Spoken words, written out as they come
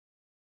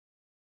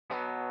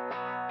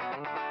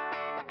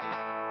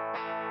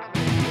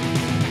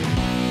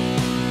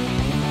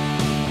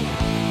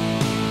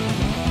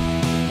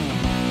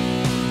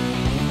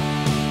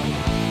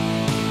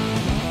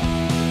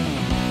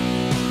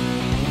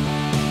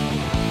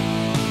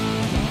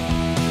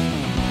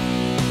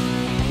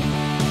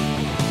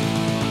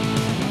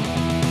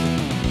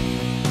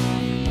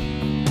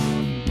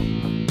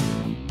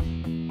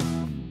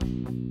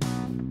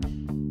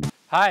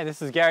Hi,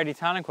 this is Gary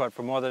DeToniquette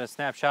from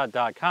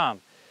morethanasnapshot.com.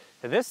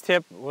 This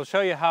tip will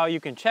show you how you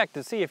can check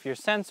to see if your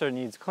sensor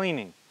needs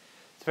cleaning.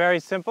 It's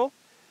very simple.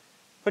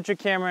 Put your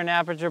camera in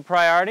aperture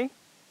priority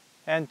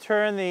and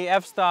turn the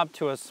f-stop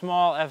to a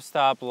small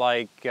f-stop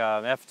like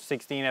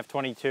f16,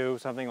 f22,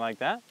 something like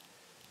that.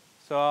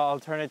 So I'll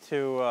turn it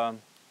to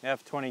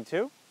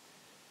f22.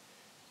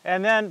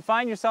 And then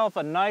find yourself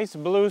a nice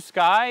blue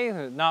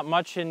sky, not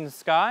much in the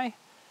sky,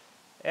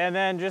 and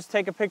then just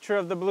take a picture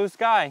of the blue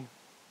sky.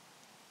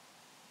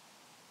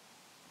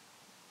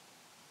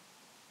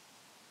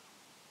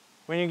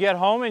 When you get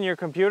home in your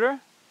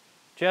computer,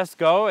 just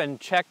go and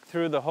check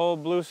through the whole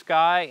blue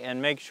sky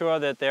and make sure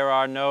that there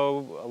are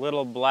no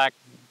little black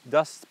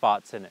dust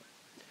spots in it.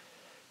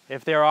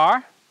 If there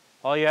are,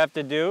 all you have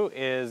to do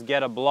is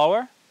get a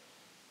blower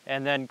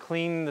and then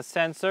clean the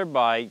sensor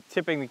by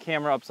tipping the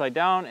camera upside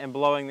down and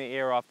blowing the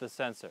air off the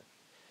sensor.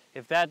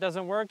 If that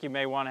doesn't work, you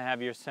may want to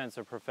have your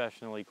sensor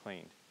professionally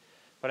cleaned.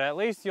 But at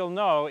least you'll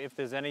know if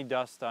there's any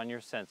dust on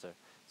your sensor.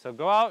 So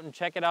go out and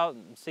check it out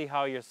and see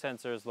how your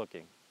sensor is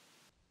looking.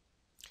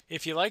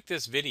 If you like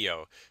this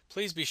video,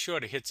 please be sure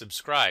to hit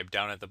subscribe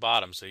down at the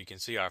bottom so you can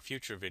see our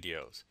future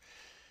videos.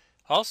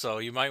 Also,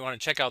 you might want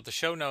to check out the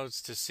show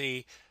notes to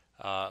see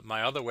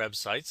my other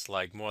websites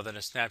like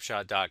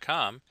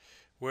morethanasnapshot.com,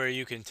 where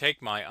you can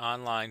take my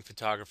online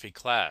photography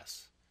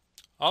class.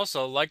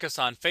 Also, like us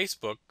on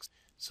Facebook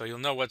so you'll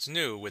know what's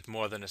new with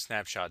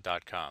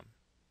morethanasnapshot.com.